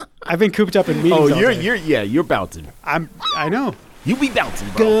I've been cooped up in meetings. You're bouncing. I know. You be bouncing,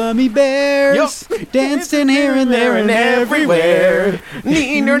 bro. Gummy bears dancing here and there and everywhere.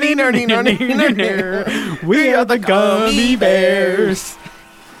 Neener, neener, neener, neener, neener. We are the gummy bears.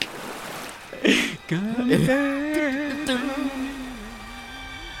 Gummy bears.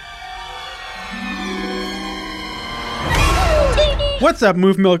 What's up,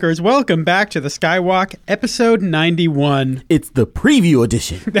 Move Milkers? Welcome back to the Skywalk, episode 91. It's the preview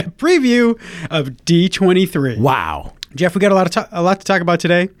edition. The preview of D23. Wow. Jeff, we got a lot to talk about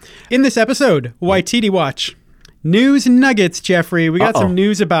today. In this episode, Waititi Watch. News nuggets, Jeffrey. We got some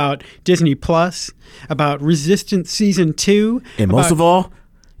news about Disney Plus, about Resistance Season 2. And most of all,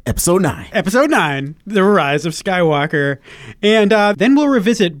 Episode 9. Episode 9, The Rise of Skywalker. And then we'll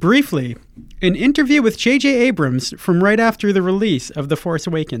revisit briefly an interview with J.J. Abrams from right after the release of The Force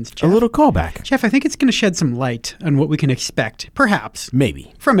Awakens. Jeff, a little callback. Jeff, I think it's going to shed some light on what we can expect, perhaps.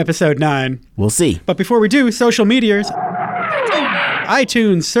 Maybe. From Episode 9. We'll see. But before we do, social medias.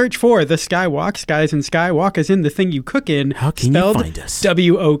 iTunes, search for The Skywalk. Skies and Skywalk is in the thing you cook in. How can you find us?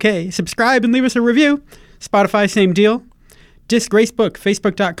 W-O-K. Subscribe and leave us a review. Spotify, same deal. Disgracebook,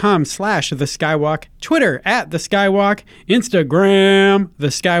 facebook.com/The Skywalk, Twitter @The Skywalk, Instagram, The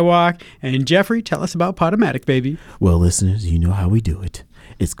Skywalk, and Jeffrey, tell us about Podomatic, baby. Well, listeners, you know how we do it.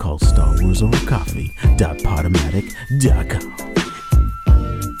 It's called Star Wars Over Coffee.podomatic.com.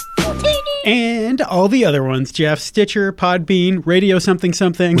 And all the other ones, Jeff, Stitcher, Podbean, Radio something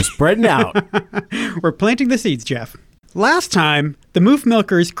something. We're spreading out. We're planting the seeds, Jeff. Last time, the Moof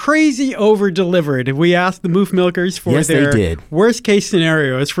Milkers crazy over-delivered. We asked the Moof Milkers for their worst-case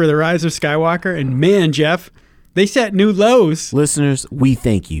scenarios for The Rise of Skywalker, and man, Jeff, they set new lows. Listeners, we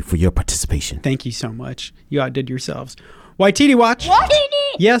thank you for your participation. Thank you so much. You outdid yourselves. Waititi Watch.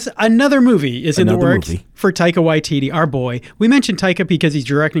 Yes, another movie is in the works for Taika Waititi, our boy. We mentioned Taika because he's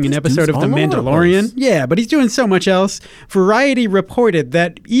directing an episode of The Mandalorian. Yeah, but he's doing so much else. Variety reported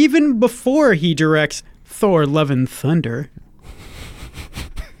that even before he directs Thor: Love and Thunder.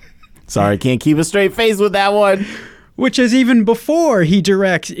 Sorry, can't keep a straight face with that one. Which is even before he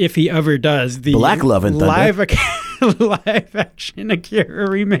directs, if he ever does, the Black Love and Thunder. live action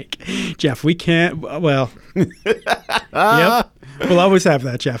Akira remake. Jeff, we can't. Well, yep. We'll always have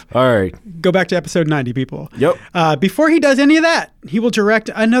that, Jeff. All right. Go back to episode 90, people. Yep. Before he does any of that, he will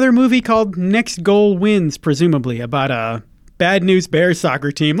direct another movie called Next Goal Wins, presumably, about a Bad News Bears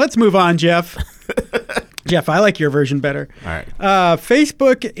soccer team. Let's move on, Jeff. Jeff, I like your version better. All right.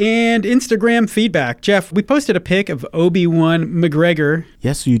 Facebook and Instagram feedback. Jeff, we posted a pic of Obi-Wan McGregor.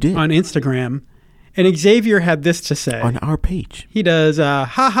 Yes, you did. On Instagram. And Xavier had this to say. On our page. He does, ha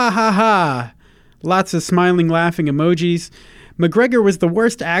ha ha ha. Lots of smiling, laughing emojis. McGregor was the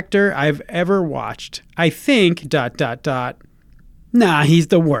worst actor I've ever watched. I think, ... Nah, he's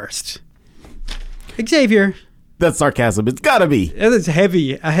the worst. Xavier. That's sarcasm. It's gotta be. That is a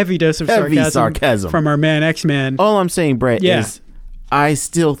heavy dose of sarcasm from our man X-Man. All I'm saying, Brett, is I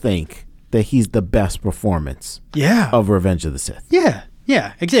still think that he's the best performance of Revenge of the Sith. Yeah.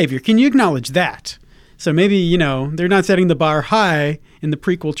 Xavier, can you acknowledge that? So maybe, they're not setting the bar high in the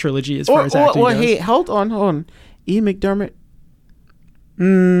prequel trilogy as far as acting goes. Hey, hold on. Ian McDermott?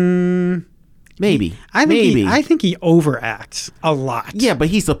 Maybe. I think he overacts a lot. Yeah, but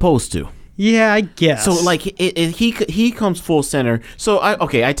he's supposed to. Yeah, I guess. So, like, he comes full center. So,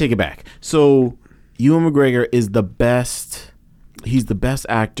 I take it back. So, Ewan McGregor is the best. He's the best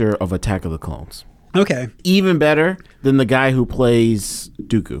actor of Attack of the Clones. Okay. Even better than the guy who plays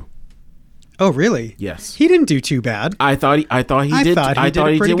Dooku. Oh, really? Yes. He didn't do too bad. I thought he did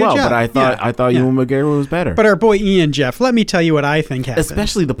well, job. but I thought Ewan McGregor was better. But our boy Ian, Jeff, let me tell you what I think happened.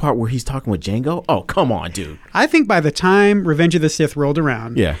 Especially the part where he's talking with Jango. Oh, come on, dude. I think by the time Revenge of the Sith rolled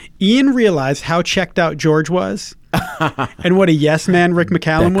around, Ian realized how checked out George was and what a yes man Rick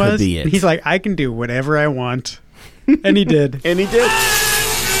McCallum was. Be it. He's like, I can do whatever I want. And he did. And he did.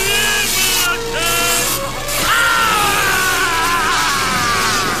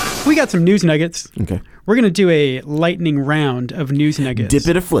 We got some news nuggets. Okay. We're going to do a lightning round of news nuggets. Dip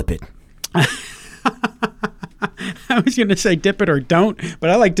it or flip it. I was going to say dip it or don't,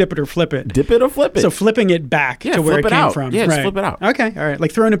 but I like dip it or flip it. Dip it or flip it. So flipping it back to where it came from. Yeah, just flip it out. Okay, all right.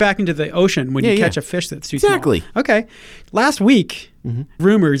 Like throwing it back into the ocean when you catch a fish that's too small. Exactly. Okay. Last week,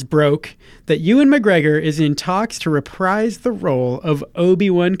 rumors broke that Ewan McGregor is in talks to reprise the role of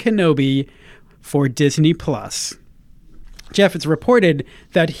Obi-Wan Kenobi for Disney Plus. Jeff, it's reported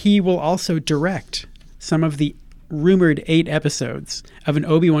that he will also direct some of the rumored 8 episodes of an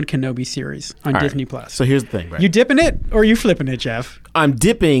Obi-Wan Kenobi series on Disney Plus. So here's the thing, right? You dipping it or are you flipping it, Jeff? I'm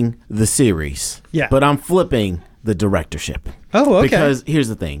dipping the series. Yeah. But I'm flipping the directorship. Oh, okay. Because here's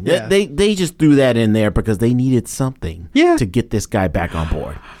the thing. Yeah. They just threw that in there because they needed something to get this guy back on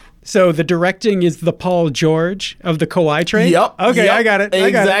board. So the directing is the Paul George of the Kawhi trade? Yep. Okay, yep. I got it.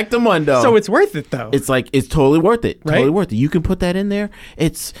 Exactamundo. So it's worth it, though. It's like, it's totally worth it. Right? Totally worth it. You can put that in there.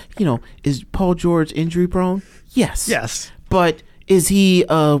 It's, is Paul George injury prone? Yes. Yes. But is he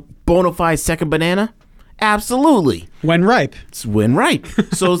a bona fide second banana? Absolutely. When ripe. It's when ripe.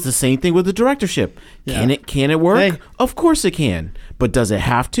 So it's the same thing with the directorship. Yeah. Can it work? Hey. Of course it can. But does it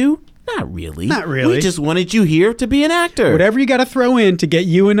have to? Not really. Not really. We just wanted you here to be an actor. Whatever you got to throw in to get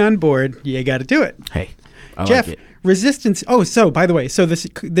Ewan on board, you got to do it. Hey, I Jeff, like it. Resistance. Oh, so by the way, so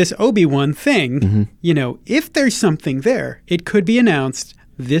this Obi-Wan thing, if there's something there, it could be announced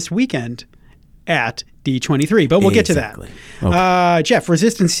this weekend at D23. But we'll get to that. Okay. Jeff,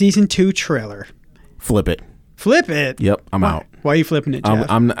 Resistance Season 2 trailer. Flip it. Flip it. Yep, I'm out. Why are you flipping it, Jeff?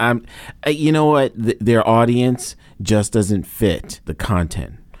 I'm you know what? Their audience just doesn't fit the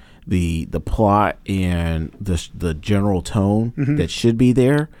content, the plot, and the general tone that should be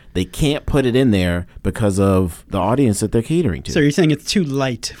there. They can't put it in there because of the audience that they're catering to. So you're saying it's too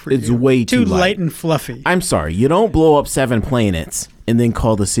light for It's you. way too light and fluffy. I'm sorry. You don't blow up 7 planets and then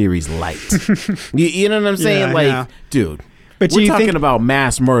call the series light. you know what I'm saying? Yeah, dude. But we're talking about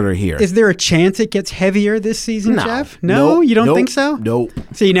mass murder here. Is there a chance it gets heavier this season, No. Jeff? No? Nope. You don't Nope. think so? Nope.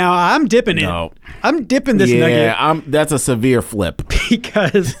 See, now I'm dipping it. No. I'm dipping this nugget Yeah, that's a severe flip.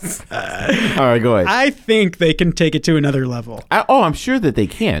 because All right, go ahead. I think they can take it to another level. I'm sure that they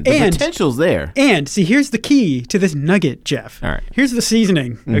can. The And- potential's there. And see, here's the key to this nugget, Jeff. All right. Here's the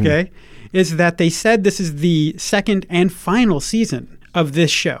seasoning, okay? Is that they said this is the second and final season of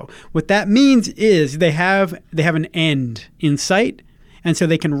this show. What that means is they have an end in sight. And so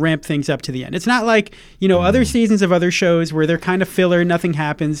they can ramp things up to the end. It's not like, other seasons of other shows where they're kind of filler, nothing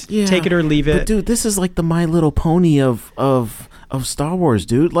happens, take it or leave it. But dude, this is like the My Little Pony of Star Wars,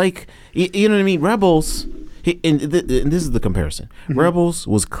 dude. Like, you know what I mean? Rebels, and this is the comparison. Rebels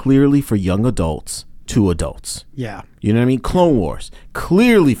was clearly for young adults to adults. Yeah. You know what I mean? Clone Wars,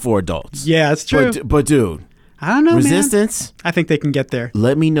 clearly for adults. Yeah, it's true. But dude, I don't know, Resistance, man. I think they can get there.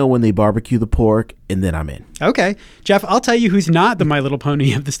 let me know when they barbecue the pork, and then I'm in. Okay. Jeff, I'll tell you who's not the My Little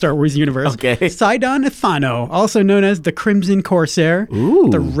Pony of the Star Wars universe. Okay. Sidon Ithano, also known as the Crimson Corsair, Ooh.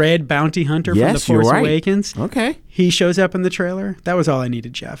 the Red Bounty Hunter from The Yes, you're Force right. Awakens. Okay. He shows up in the trailer. That was all I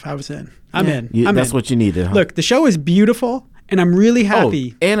needed, Jeff. I was in. I'm in. That's what you needed, huh? Look, the show is beautiful, and I'm really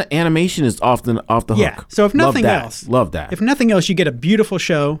happy. And animation is often off the Yeah. hook. So if nothing Love that. else, Love that. If nothing else, you get a beautiful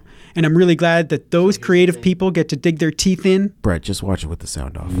show, and I'm really glad that those creative people get to dig their teeth in. Brett, just watch it with the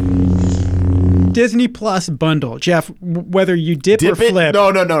sound off. Disney Plus bundle, Jeff. Whether you dip or Dip it? flip,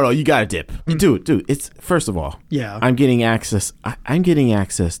 No. You gotta dip, dude. It's first of all, Yeah. I'm getting access. I'm getting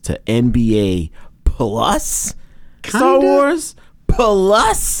access to NBA Plus, Star Kinda? Wars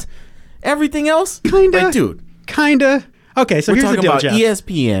Plus, everything else. Kinda. Like, dude. Kinda. Okay, so We're here's the talking deal, about Jeff.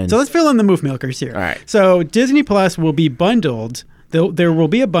 ESPN. So let's fill in the moof milkers here. All right. So Disney Plus will be bundled. There will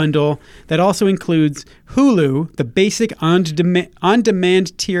be a bundle that also includes Hulu, the basic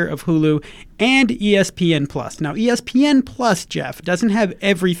on-demand tier of Hulu, and ESPN Plus. Now, ESPN Plus, Jeff, doesn't have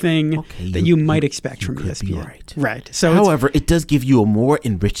everything that you might expect from could be ESPN. right. Right. So However, it does give you a more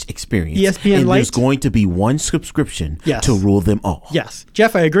enriched experience. ESPN and Lite? there's going to be one subscription Yes. to rule them all. yes,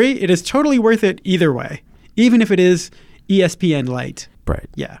 Jeff, I agree. It is totally worth it either way, even if it is ESPN Lite. Brett,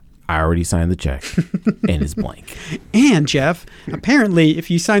 Yeah. I already signed the check, and it's blank. And Jeff, apparently,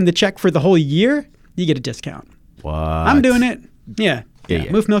 if you sign the check for the whole year, you get a discount. What? I'm doing it. Yeah. Yeah.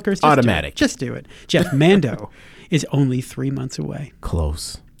 Moof milkers. Just Automatic. Just do it. Jeff, Mando is only 3 months away.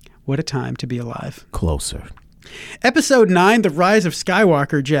 Close. What a time to be alive. Closer. Episode 9, The Rise of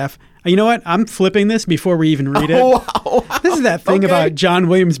Skywalker, Jeff. You know what? I'm flipping this before we even read it. Wow. This is that thing Okay. about John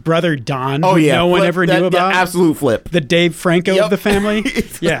Williams' brother, Don, Oh, who yeah. no one Flip ever that- knew about. Absolute flip. The Dave Franco Yep. of the family.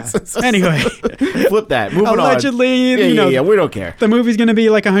 Yeah. Anyway, Flip that. Moving allegedly, on. Yeah, we don't care. the movie's going to be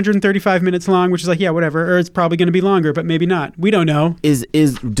like 135 minutes long, which is like, yeah, whatever. Or it's probably going to be longer, but maybe not. We don't know.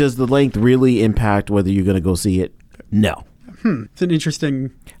 Does the length really impact whether you're going to go see it? No. It's an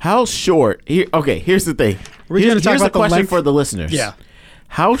interesting. How short? Here's the thing. We're gonna talk here's about a the question length? for the listeners. Yeah.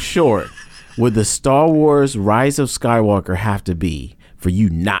 How short would the Star Wars Rise of Skywalker have to be for you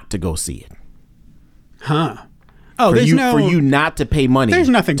not to go see it? Huh. Oh, For there's you, no. for you not to pay money There's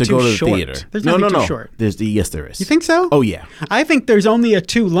nothing to too go to the short. theater. There's no, nothing no, too no. short. Yes, there is. You think so? Oh, yeah. I think there's only a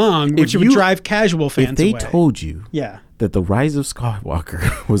too long, which If would you- drive casual fans If they away. told you Yeah. that the Rise of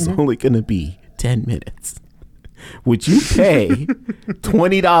Skywalker was Mm-hmm. only going to be 10 minutes, would you pay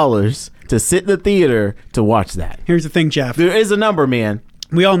 $20 to sit in the theater to watch that? Here's the thing, Jeff. There is a number, man.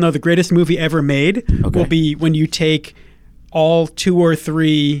 We all know the greatest movie ever made will be when you take all 2 or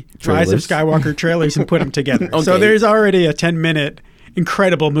 3 Rise of Skywalker trailers and put them together. So there's already a 10-minute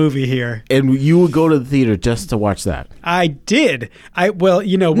incredible movie here. And you would go to the theater just to watch that? I did. No,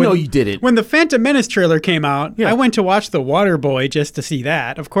 you didn't. When the Phantom Menace trailer came out, I went to watch The Waterboy just to see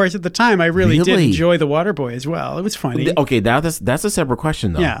that. Of course, at the time, I really did enjoy The Waterboy as well. It was funny. Okay, now that's a separate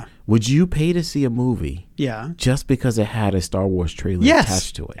question, though. Yeah. Would you pay to see a movie just because it had a Star Wars trailer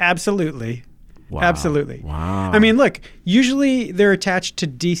attached to it? Absolutely. Wow. Absolutely. Wow. I mean, look, usually they're attached to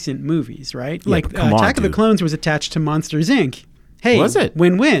decent movies, right? Yeah, like Attack of the Clones was attached to Monsters, Inc. Hey, was it?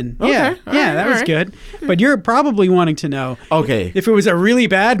 Win-win. Okay. Yeah, that was good. But you're probably wanting to know, if it was a really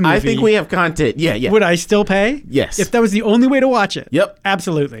bad movie. I think we have content. Yeah. Would I still pay? Yes. If that was the only way to watch it. Yep.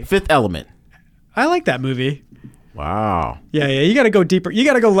 Absolutely. Fifth Element. I like that movie. Wow. Yeah. You got to go deeper. You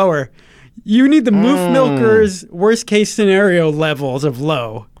got to go lower. You need the Moof Milkers worst case scenario levels of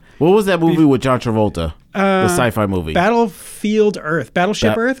low. What was that movie with John Travolta? The sci-fi movie. Battlefield Earth.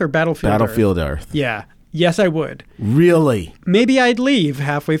 Battleship Earth or Battlefield Earth. Yeah. Yes, I would. Really? Maybe I'd leave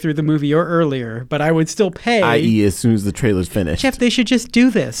halfway through the movie or earlier, but I would still pay. I.e. as soon as the trailer's finished. Jeff, they should just do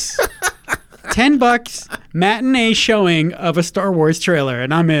this. $10 matinee showing of a Star Wars trailer,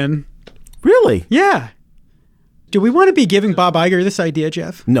 and I'm in. Really? Yeah. Do we want to be giving Bob Iger this idea,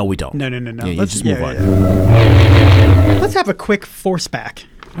 Jeff? No, we don't. No. Yeah, let's just move on. Let's have a quick force back.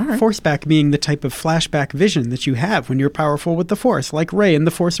 All right. Force back being the type of flashback vision that you have when you're powerful with the Force, like Rey in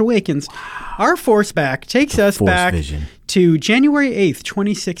The Force Awakens. Our force back takes us back to January 8th,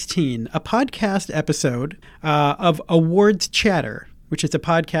 2016, a podcast episode of Awards Chatter, which is a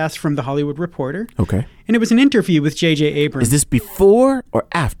podcast from The Hollywood Reporter. Okay. And it was an interview with J.J. Abrams. Is this before or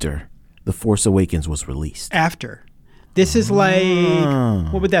after The Force Awakens was released? After. This is like,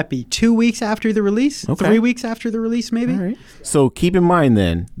 what would that be? 2 weeks after the release? Okay. 3 weeks after the release, maybe? All right. So keep in mind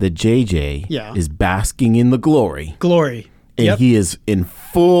then that JJ is basking in the glory. And he is in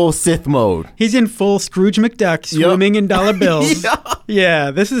full Sith mode. He's in full Scrooge McDuck swimming in dollar bills.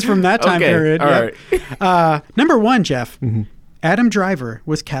 Yeah, this is from that time period. All right. Number 1, Jeff. Adam Driver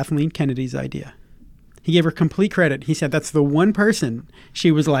was Kathleen Kennedy's idea. He gave her complete credit. He said that's the one person she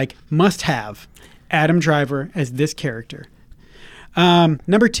was like, must have. Adam Driver as this character.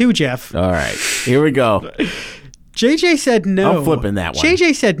 Number 2, Jeff. All right. Here we go. JJ said no. I'm flipping that one.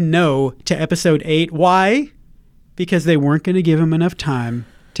 JJ said no to episode 8. Why? Because they weren't going to give him enough time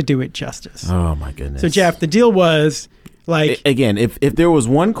to do it justice. Oh, my goodness. So, Jeff, the deal was like... Again, if there was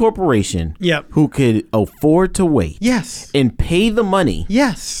one corporation who could afford to wait and pay the money,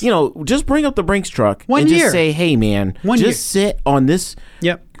 just bring up the Brinks truck and just say, hey, man, sit on this...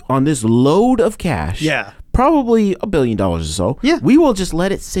 on this load of cash, probably $1 billion or so, we will just let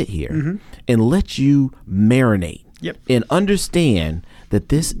it sit here and let you marinate and understand that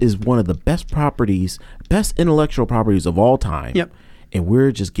this is one of the best intellectual properties of all time. And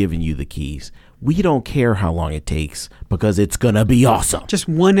we're just giving you the keys. We don't care how long it takes because it's going to be awesome. Just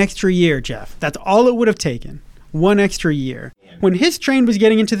 1 extra year, Jeff. That's all it would have taken. 1 extra year. When his train was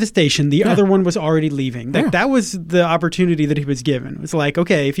getting into the station, the other one was already leaving. That was the opportunity that he was given. It was like,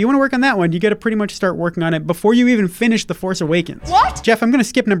 okay, if you want to work on that one, you got to pretty much start working on it before you even finish The Force Awakens. What? Jeff, I'm going to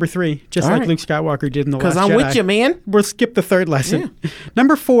skip number 3, just like Luke Skywalker did in The Last Jedi. Because I'm with you, man. We'll skip the third lesson.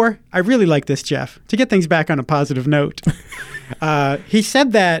 Number 4, I really like this, Jeff, to get things back on a positive note. He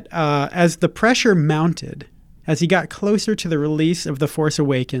said that as the pressure mounted, as he got closer to the release of The Force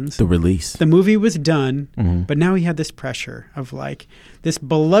Awakens, the movie was done, but now he had this pressure of like this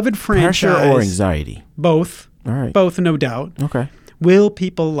beloved franchise. Pressure or anxiety? Both. All right. Both, no doubt. Okay. Will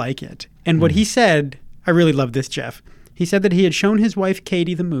people like it? And what he said, I really love this, Jeff. He said that he had shown his wife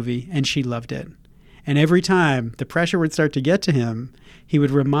Katie the movie and she loved it. And every time the pressure would start to get to him, he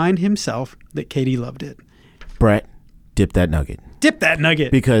would remind himself that Katie loved it. Brett, dip that nugget. Dip that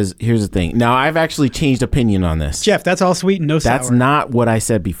nugget. Because here's the thing. Now, I've actually changed opinion on this. Jeff, that's all sweet and no sour. That's not what I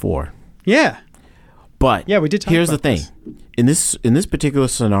said before. Yeah. But we did talk here's about the thing. this. In this particular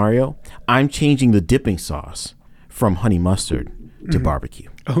scenario, I'm changing the dipping sauce from honey mustard to barbecue.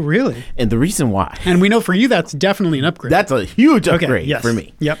 Oh, really? And the reason why. And we know for you that's definitely an upgrade. That's a huge upgrade for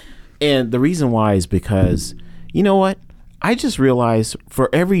me. Yep. And the reason why is because, you know what? I just realized for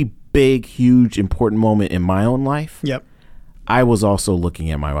every big, huge, important moment in my own life, I was also looking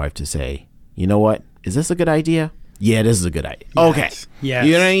at my wife to say, you know what? Is this a good idea? Yeah, this is a good idea. Yes. Okay. Yes.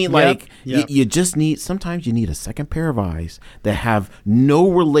 You know what I mean? Like, you just need, sometimes you need a second pair of eyes that have no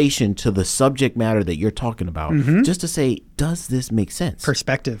relation to the subject matter that you're talking about, just to say, does this make sense?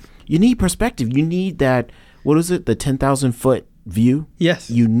 Perspective. You need perspective. You need that, what is it? The 10,000 foot view. Yes.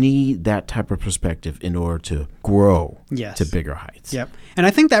 You need that type of perspective in order to grow Yes. to bigger heights. Yep. And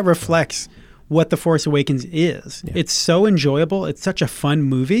I think that reflects what The Force Awakens is. Yeah. It's so enjoyable. It's such a fun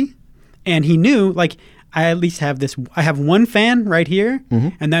movie. And he knew, like, I at least have this. I have one fan right here,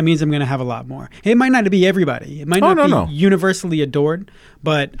 and that means I'm going to have a lot more. It might not be everybody. It might not be universally adored,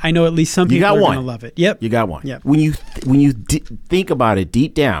 but I know at least some people are going to love it. Yep. You got one. Yep. When you think about it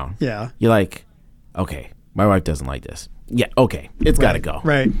deep down, Yeah. you're like, okay, my wife doesn't like this. Yeah, okay, it's got to go.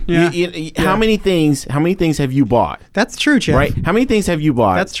 Right. Yeah. How many things have you bought? That's true, Jeff. Right. How many things have you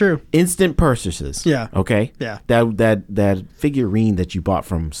bought? That's true. Instant purchases. Yeah. Okay. Yeah. That figurine that you bought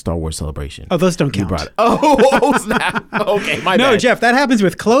from Star Wars Celebration. Oh, those don't You count. brought it. Oh, snap. Okay, my bad. No, Jeff, that happens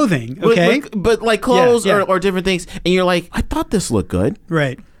with clothing. Okay. But like clothes Yeah. or different things, and you're like, I thought this looked good.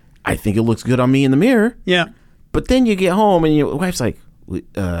 Right. I think it looks good on me in the mirror. Yeah. But then you get home and your wife's like,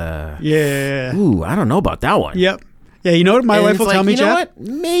 Yeah. ooh, I don't know about that one. Yep. Yeah, you know what my And wife it's will like, tell me, you know Jeff? what?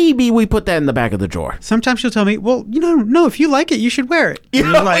 Maybe we put that in the back of the drawer. Sometimes she'll tell me, well, no, if you like it, you should wear it.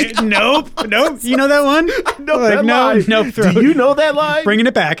 And Yeah, I'm like, nope. You know that one? No, like, that no, line. no, throw Do you know that line? Bringing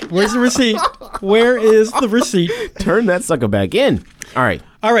it back. Where's the receipt? Where is the receipt? Turn that sucker back in. All right.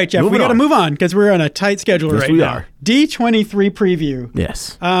 All right, Jeff, we got to move on because we're on a tight schedule Yes, right we now. are. D23 preview.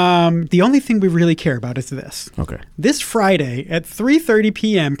 Yes. The only thing we really care about is this. Okay. This Friday at 3:30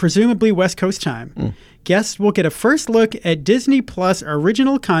 p.m., presumably West Coast time, guests will get a first look at Disney Plus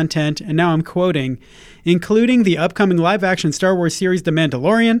original content, and now I'm quoting, including the upcoming live-action Star Wars series The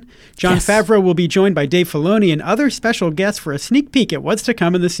Mandalorian. Jon Yes. Favreau will be joined by Dave Filoni and other special guests for a sneak peek at what's to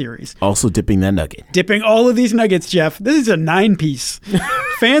come in the series. Also dipping that nugget. Dipping all of these nuggets, Jeff. This is a 9-piece.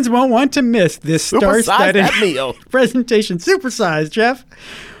 Fans won't want to miss this Supersize star-studded that meal. presentation. Supersized, Jeff.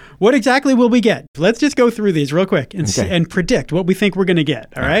 What exactly will we get? Let's just go through these real quick and and predict what we think we're going to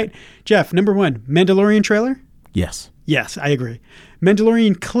get. All right? Jeff, number 1, Mandalorian trailer? Yes. Yes, I agree.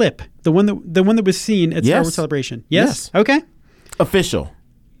 Mandalorian clip, the one that was seen at Star Wars Celebration. Yes? Okay. Official.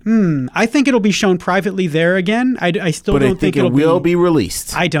 I think it'll be shown privately there again. I still But don't I think it it'll will be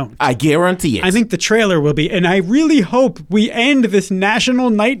released. I don't. I guarantee it. I think the trailer will be, and I really hope we end this national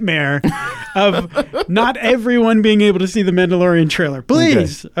nightmare of not everyone being able to see the Mandalorian trailer.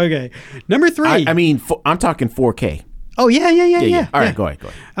 Please. Okay. Number 3. I mean, I'm talking 4K. Oh, yeah. All right, go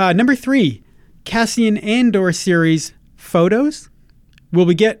ahead. Number 3, Cassian Andor series photos. Will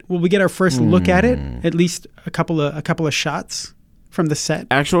we get our first look at it? At least a couple of shots from the set.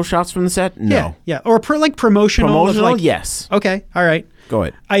 Actual shots from the set? No. Yeah. Or promotional. Promotional? Yes. Okay. All right. Go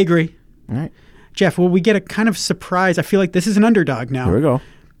ahead. I agree. All right. Jeff, will we get a kind of surprise? I feel like this is an underdog now. Here we go.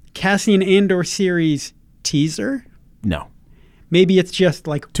 Cassian Andor series teaser? No. Maybe it's just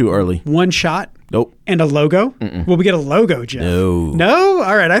like Too early. one shot Nope. and a logo? Will we get a logo, Jeff? No. No?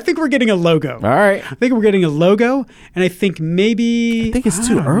 All right. I think we're getting a logo. All right. I think we're getting a logo, and I think maybe... I think it's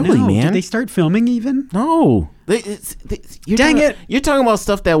too don't early, know. man. Did they start filming even? No. Dang it. You're talking about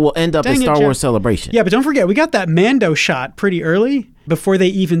stuff that will end up in Star Wars Celebration. Yeah, but don't forget, we got that Mando shot pretty early before they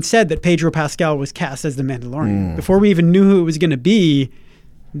even said that Pedro Pascal was cast as the Mandalorian. Before we even knew who it was going to be,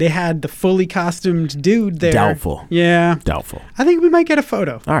 they had the fully costumed dude there. Doubtful. Yeah. Doubtful. I think we might get a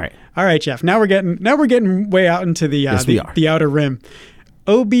photo. All right. All right, Jeff. Now we're getting way out into the Yes, we are. the outer rim.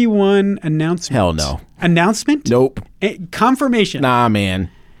 Obi-Wan announcement. Hell no. Announcement? Nope. Confirmation. Nah, man.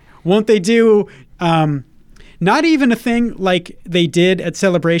 Won't they do not even a thing like they did at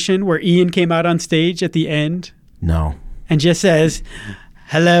Celebration where Ian came out on stage at the end No. and just says,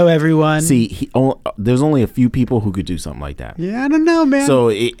 "Hello, everyone." See, there's only a few people who could do something like that. Yeah, I don't know, man. So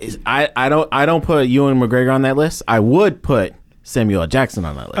I don't put Ewan McGregor on that list. I would put Samuel L. Jackson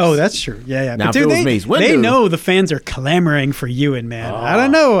on that list. Oh, that's true. Yeah. Now, But if it dude, was Mace Windu- they know the fans are clamoring for Ewan, man. I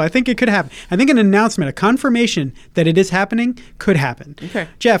don't know. I think it could happen. I think an announcement, a confirmation that it is happening could happen. Okay.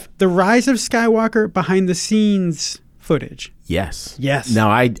 Jeff, the Rise of Skywalker behind the scenes footage. Yes. Yes.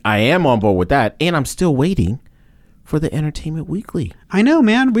 Now I am on board with that, and I'm still waiting for the Entertainment Weekly. I know,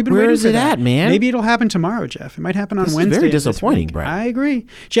 man. We've been Where waiting is for it that. at, man? Maybe it'll happen tomorrow, Jeff. It might happen on This is Wednesday. very of this disappointing, week. Brad. I agree.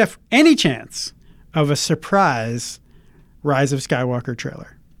 Jeff, any chance of a surprise Rise of Skywalker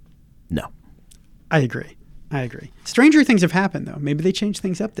trailer? No. I agree. Stranger things have happened, though. Maybe they changed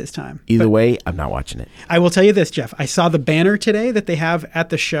things up this time. Either way, I'm not watching it. I will tell you this, Jeff. I saw the banner today that they have at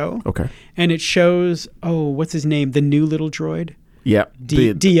the show. Okay. And it shows, what's his name? The new little droid. Yeah.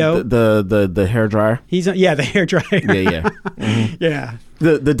 Dio. The hair dryer. He's the hair dryer. Yeah. Mm-hmm. Yeah.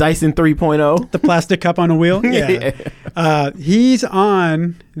 The Dyson 3.0. The plastic cup on a wheel. Yeah. He's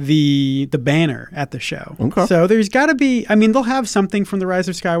on the banner at the show. Okay. So there's got to be, I mean, they'll have something from The Rise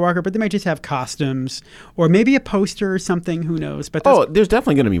of Skywalker, but they might just have costumes or maybe a poster or something. Who knows? But there's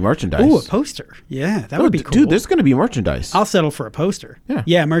definitely going to be merchandise. Ooh, a poster. Yeah, that would be cool. Dude, there's going to be merchandise. I'll settle for a poster. Yeah.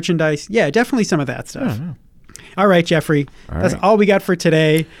 Yeah, merchandise. Yeah, definitely some of that stuff. Yeah. All right, Jeffrey. That's right. all we got for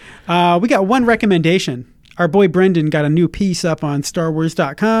today. We got one recommendation. Our boy Brendan got a new piece up on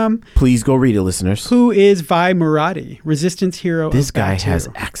StarWars.com. Please go read it, listeners. Who is Vi Murati, Resistance hero This of guy Batu. has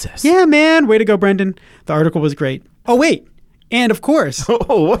access. Yeah, man. Way to go, Brendan. The article was great. Oh, wait. And of course,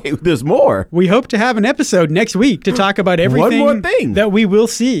 Oh, wait, there's more. we hope to have an episode next week to talk about everything more thing. that we will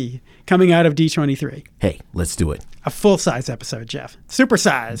see coming out of D23. Hey, let's do it. A full-size episode, Jeff. Super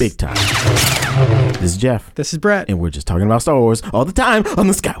size. Big time. This is Jeff. This is Brett. And we're just talking about Star Wars all the time on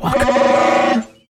the Skywalker.